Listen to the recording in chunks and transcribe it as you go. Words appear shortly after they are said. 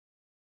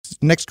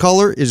Next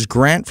caller is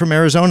Grant from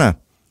Arizona.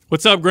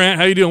 What's up, Grant?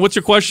 How you doing? What's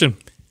your question?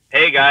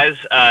 Hey, guys.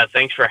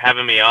 Thanks for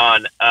having me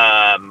on.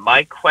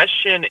 My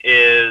question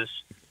is,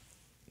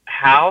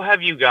 how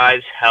have you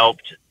guys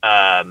helped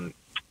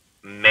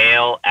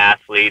male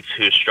athletes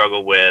who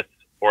struggle with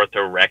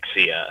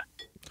orthorexia?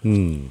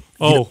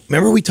 Oh,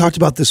 remember we talked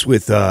about this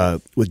with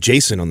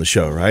Jason on the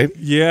show, right?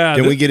 Yeah.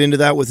 Didn't we get into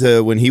that with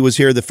when he was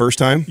here the first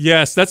time?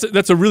 Yes,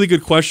 that's a really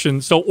good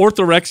question. So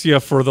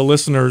orthorexia, for the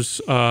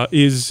listeners,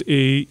 is a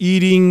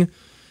eating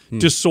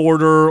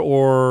disorder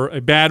or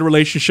a bad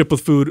relationship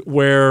with food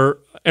where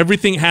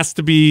everything has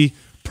to be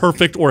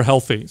perfect or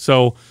healthy.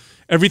 So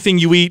everything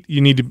you eat,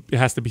 it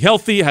has to be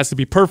healthy, it has to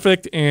be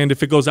perfect, and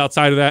if it goes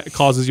outside of that, it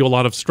causes you a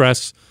lot of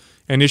stress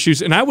and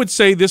issues. And I would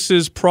say this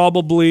is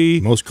probably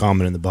most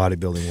common in the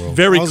bodybuilding world.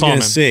 Very I was common.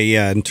 Going to say,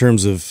 yeah, in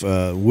terms of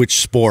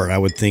which sport, I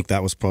would think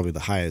that was probably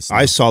the highest.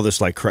 I saw this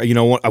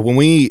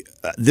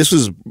this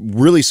was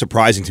really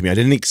surprising to me. I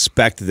didn't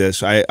expect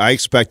this. I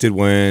expected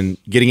when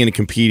getting into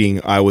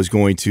competing, I was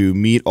going to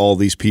meet all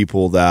these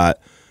people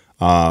that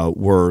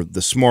were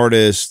the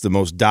smartest, the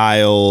most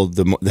dialed,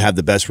 had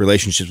the best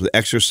relationships with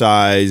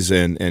exercise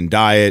and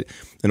diet.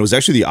 And it was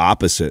actually the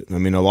opposite. I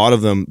mean, a lot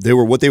of them,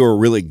 what they were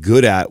really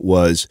good at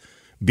was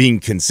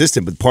being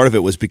consistent, but part of it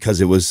was because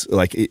it was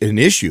like an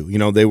issue.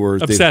 They were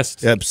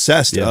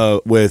obsessed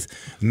with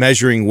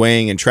measuring,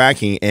 weighing, and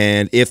tracking.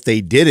 And if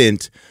they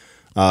didn't,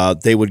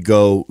 they would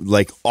go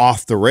like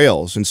off the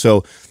rails. And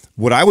so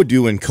what I would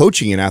do in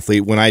coaching an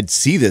athlete, when I'd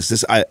see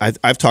this,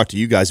 I've talked to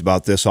you guys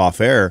about this off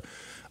air.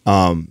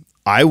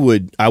 I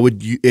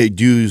would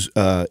use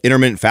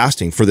intermittent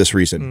fasting for this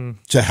reason,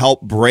 to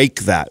help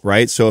break that,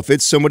 right? So if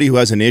it's somebody who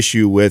has an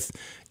issue with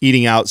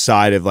eating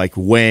outside of like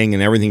weighing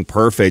and everything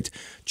perfect,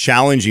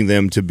 challenging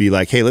them to be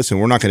like, hey, listen,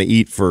 we're not going to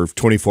eat for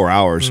 24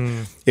 hours.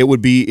 It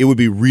would be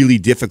really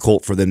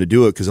difficult for them to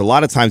do it, because a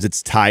lot of times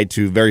it's tied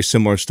to very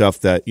similar stuff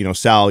that,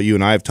 Sal, you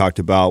and I have talked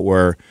about,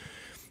 where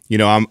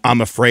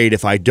I'm afraid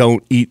if I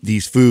don't eat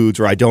these foods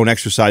or I don't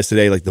exercise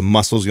today, like the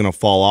muscle's going to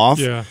fall off,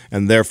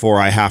 and therefore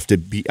I have to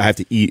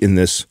eat in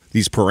these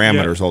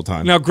parameters all the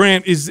time. Now,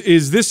 Grant,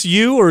 is this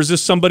you or is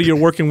this somebody you're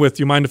working with?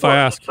 Do you mind if I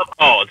ask?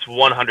 Oh, it's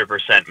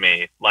 100%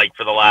 me. Like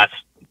for the last,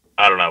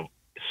 I don't know,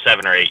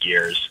 7 or 8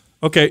 years.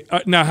 Okay.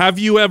 Now, have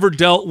you ever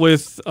dealt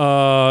with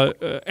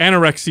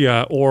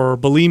anorexia or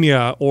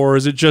bulimia, or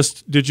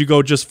did you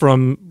go just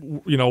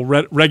from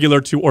regular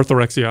to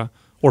orthorexia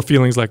or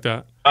feelings like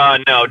that?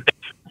 No.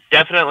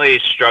 Definitely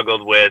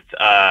struggled with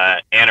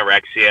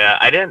anorexia.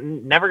 I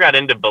never got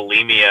into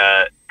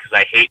bulimia because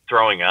I hate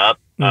throwing up.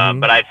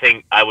 But I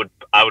think I would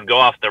go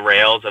off the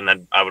rails, and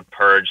then I would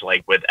purge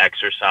like with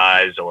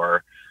exercise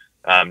or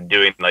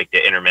doing like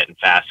the intermittent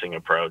fasting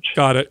approach.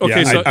 Got it.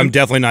 Okay, yeah, so I'm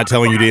definitely not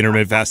telling you to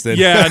intermittent fast then.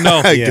 Yeah,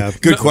 no.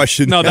 Good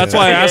question. No, that's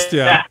why I asked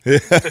you.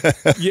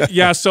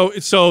 Yeah. So,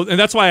 and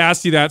that's why I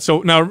asked you that.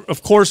 So now,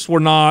 of course, we're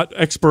not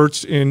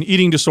experts in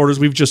eating disorders.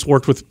 We've just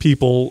worked with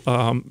people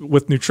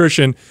with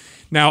nutrition.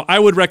 Now, I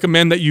would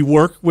recommend that you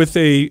work with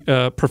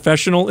a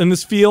professional in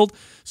this field.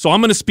 So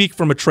I'm going to speak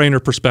from a trainer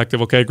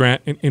perspective, okay,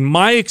 Grant? In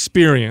my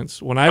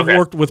experience, when I've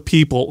worked with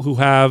people who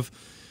have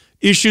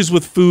issues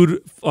with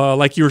food,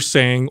 like you're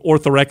saying,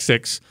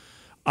 orthorexics,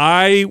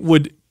 I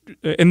would,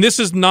 and this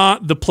is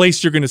not the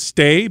place you're going to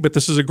stay, but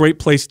this is a great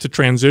place to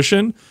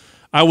transition.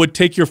 I would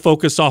take your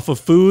focus off of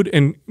food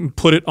and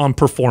put it on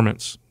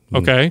performance,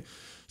 okay?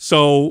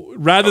 So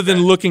rather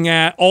than looking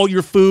at all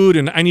your food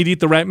and I need to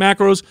eat the right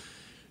macros,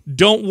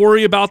 don't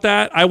worry about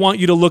that. I want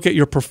you to look at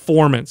your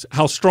performance.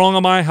 How strong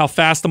am I? How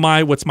fast am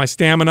I? What's my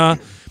stamina?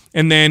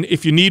 And then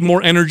if you need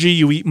more energy,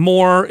 you eat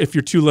more. If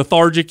you're too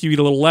lethargic, you eat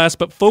a little less.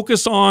 But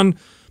focus on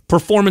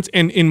performance.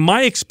 And in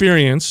my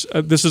experience,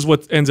 this is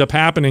what ends up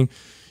happening.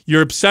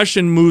 Your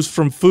obsession moves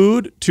from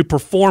food to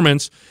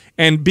performance.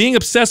 And being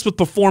obsessed with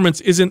performance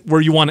isn't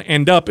where you want to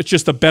end up. It's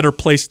just a better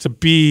place to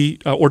be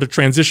or to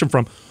transition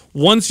from.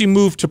 Once you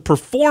move to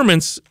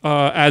performance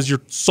as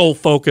your sole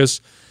focus,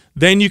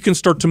 then you can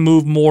start to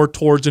move more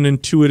towards an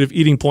intuitive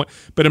eating point.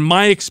 But in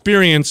my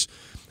experience,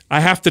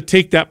 I have to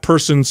take that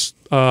person's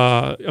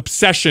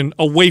obsession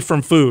away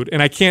from food.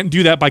 And I can't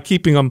do that by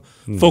keeping them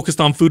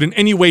focused on food in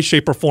any way,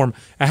 shape, or form.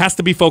 It has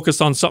to be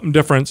focused on something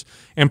different.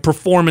 And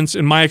performance,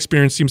 in my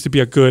experience, seems to be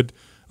a good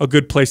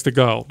place to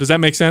go. Does that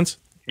make sense?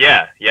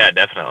 Yeah,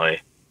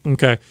 definitely.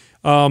 Okay.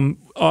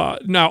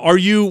 Now,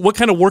 what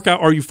kind of workout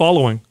are you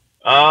following?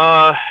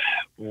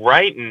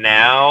 Right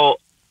now,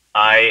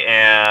 I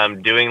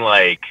am doing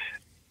like,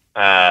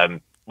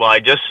 I've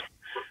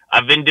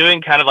been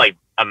doing kind of like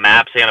a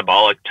MAPS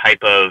anabolic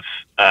type of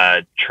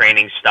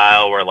training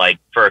style where like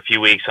for a few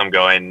weeks I'm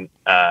going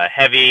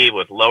heavy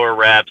with lower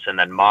reps and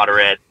then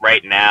moderate.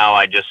 Right now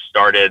I just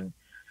started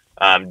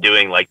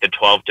doing like the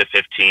 12 to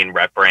 15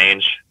 rep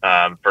range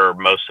for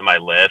most of my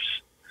lifts.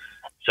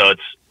 So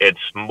it's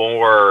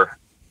more,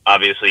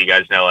 obviously you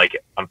guys know, like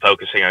I'm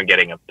focusing on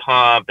getting a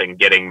pump and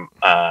getting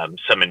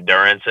some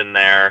endurance in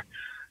there.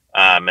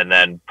 And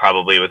then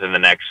probably within the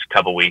next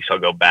couple weeks, I'll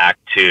go back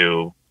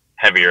to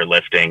heavier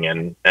lifting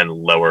and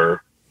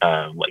lower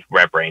like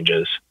rep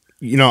ranges.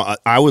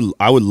 I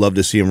would love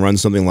to see him run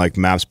something like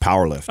MAPS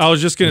Powerlift. I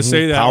was just going to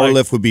say that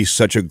Powerlift would be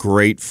such a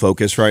great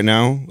focus right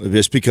now,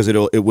 just because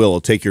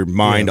it'll take your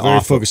mind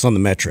off. Focused on the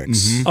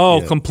metrics.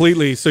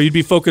 Completely. So you'd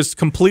be focused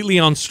completely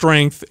on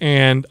strength,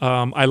 and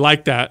I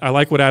like that. I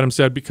like what Adam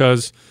said,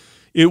 because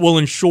it will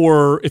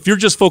ensure, if you're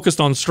just focused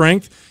on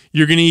strength,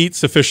 you're going to eat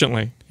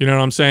sufficiently. You know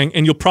what I'm saying?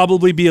 And you'll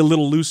probably be a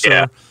little looser.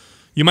 Yeah.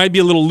 You might be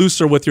a little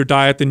looser with your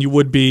diet than you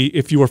would be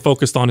if you were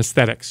focused on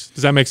aesthetics.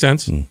 Does that make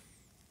sense?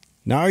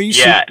 Now, are you?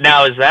 Yeah.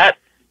 Now, is that?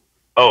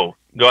 Oh,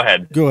 go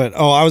ahead. Go ahead.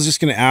 Oh, I was just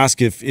going to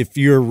ask if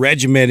you're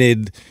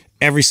regimented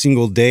every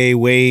single day,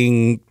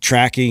 weighing,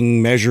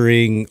 tracking,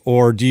 measuring,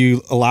 or do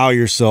you allow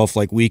yourself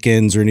like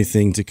weekends or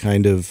anything to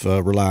kind of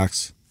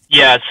relax?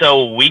 Yeah.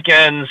 So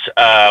weekends,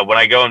 when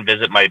I go and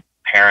visit my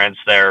parents,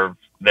 they're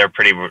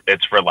pretty.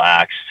 It's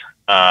relaxed.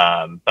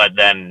 But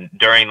then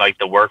during like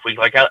the work week,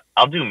 like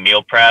I'll do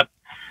meal prep.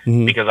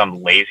 Because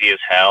I'm lazy as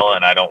hell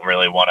and I don't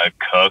really want to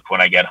cook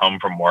when I get home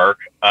from work.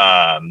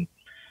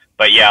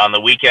 But yeah, on the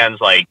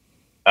weekends, like,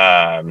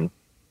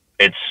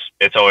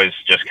 it's always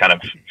just kind of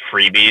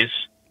freebies.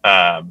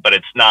 But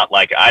it's not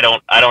like, I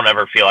don't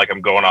ever feel like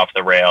I'm going off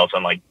the rails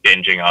and like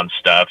binging on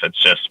stuff.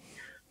 It's just,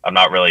 I'm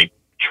not really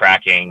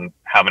tracking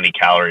how many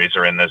calories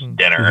are in this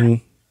dinner.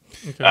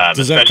 Okay.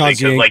 Does that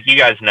cause you, like you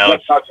guys know,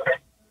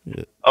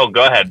 oh,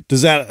 go ahead.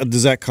 Does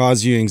that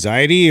cause you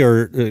anxiety,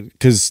 or,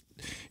 cause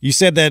you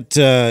said that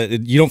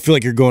you don't feel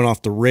like you're going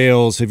off the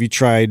rails. Have you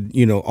tried,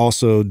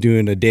 also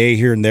doing a day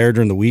here and there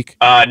during the week?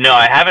 No,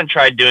 I haven't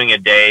tried doing a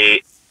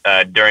day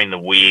during the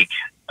week,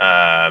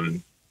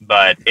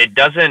 but it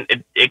doesn't.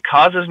 It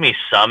causes me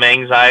some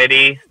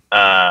anxiety,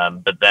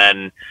 but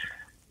then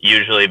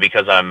usually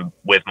because I'm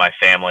with my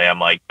family, I'm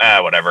like,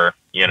 whatever.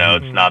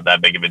 It's not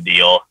that big of a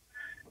deal.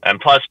 And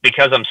plus,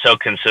 because I'm so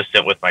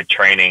consistent with my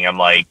training, I'm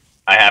like,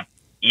 I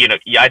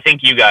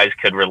think you guys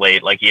could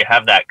relate. Like, you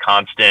have that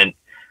constant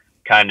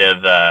kind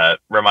of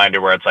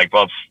reminder where it's like,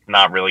 well, it's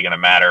not really going to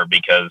matter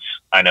because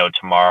I know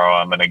tomorrow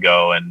I'm going to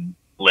go and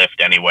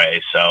lift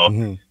anyway. So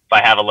if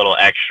I have a little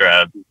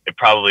extra, it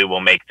probably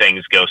will make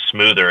things go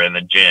smoother in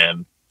the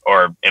gym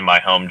or in my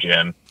home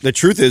gym. The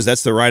truth is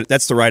that's the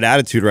right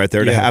attitude right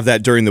there to have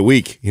that during the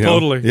week.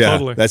 Totally.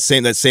 That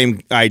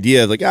same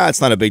idea, like, it's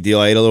not a big deal.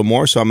 I ate a little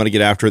more, so I'm going to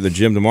get after it in the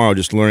gym tomorrow.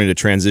 Just learning to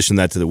transition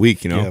that to the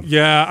week.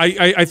 Yeah,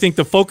 I think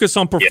the focus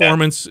on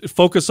performance,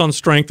 focus on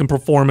strength and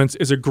performance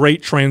is a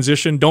great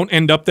transition. Don't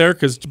end up there,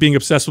 because being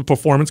obsessed with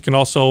performance can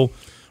also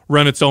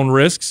run its own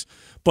risks.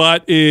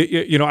 But,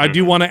 I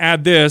do want to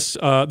add this.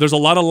 There's a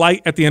lot of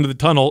light at the end of the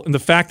tunnel, and the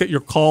fact that you're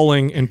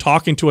calling and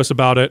talking to us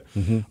about it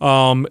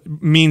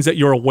means that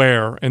you're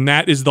aware, and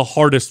that is the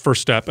hardest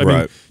first step. I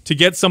mean, to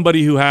get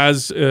somebody who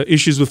has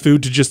issues with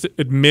food to just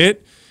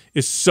admit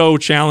is so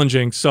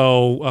challenging.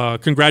 So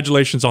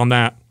congratulations on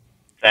that.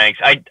 Thanks.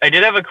 I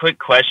did have a quick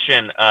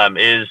question.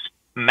 Is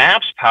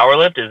MAPS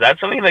Powerlift, is that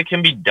something that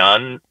can be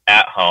done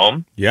at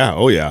home? Yeah.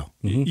 Oh, yeah.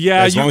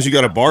 Yeah. As long as you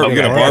got a barbell.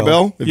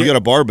 If you got a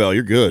barbell,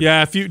 you're good.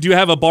 Yeah. Do you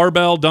have a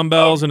barbell,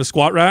 dumbbells, and a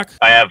squat rack?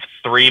 I have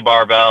 3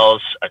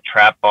 barbells, a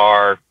trap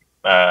bar.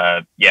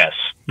 Yes.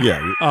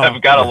 Yeah. I've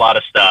got a lot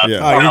of stuff. Yeah.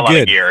 Got a lot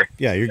of gear.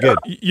 Yeah, you're good.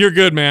 You're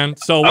good, man.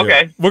 So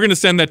we're going to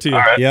send that to you.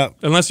 All right. Yeah.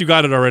 Unless you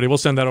got it already, we'll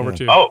send that over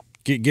to you. Oh.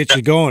 Get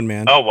you going,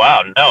 man. Oh,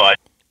 wow. No.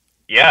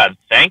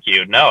 Thank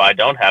you. No, I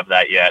don't have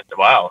that yet.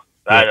 Wow.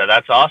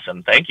 That's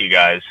awesome. Thank you,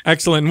 guys.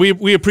 Excellent.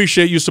 We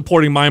appreciate you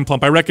supporting Mind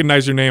Pump. I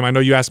recognize your name. I know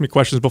you asked me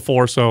questions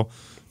before, so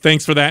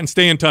thanks for that. And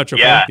stay in touch,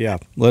 okay? Yeah.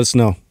 Let us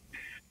know.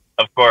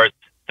 Of course.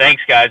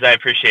 Thanks, guys. I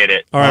appreciate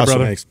it. All right, awesome,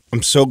 brother. Thanks.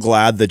 I'm so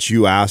glad that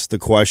you asked the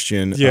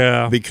question.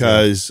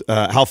 Because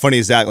how funny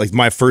is that? Like,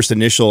 my first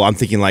initial, I'm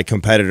thinking like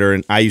competitor,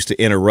 and I used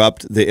to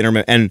interrupt the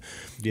intermittent.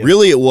 And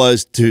really it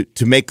was to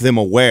make them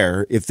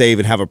aware if they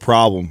even have a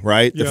problem,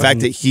 right? The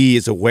fact that he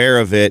is aware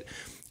of it.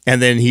 And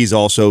then he's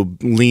also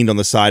leaned on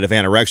the side of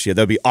anorexia.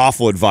 That would be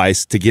awful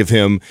advice to give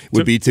him,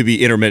 would be to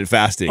be intermittent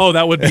fasting. Oh,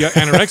 that would be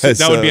anorexia.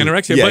 That would be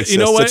anorexia. Yes, but you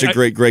know what? Such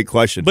a great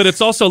question. But it's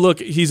also, look,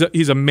 he's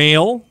a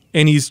male,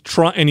 and he's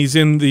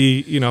in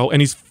the,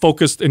 and he's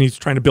focused, and he's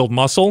trying to build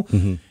muscle.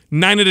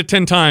 9 out of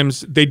 10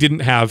 times they didn't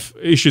have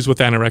issues with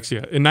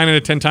anorexia. And 9 out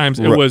of 10 times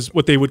it was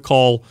what they would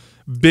call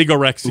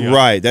bigorexia.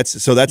 Right. That's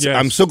yes.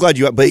 I'm so glad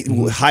you. But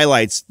it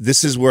highlights.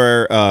 This is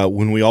where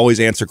when we always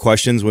answer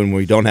questions when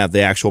we don't have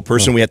the actual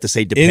person, we have to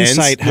say depends.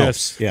 Insight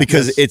helps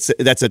because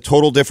that's a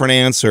total different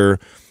answer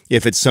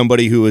if it's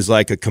somebody who is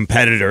like a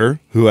competitor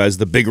who has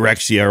the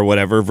bigorexia or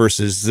whatever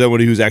versus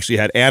somebody who's actually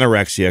had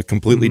anorexia.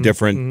 Completely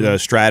different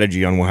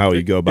strategy on how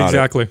you go about it.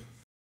 Exactly.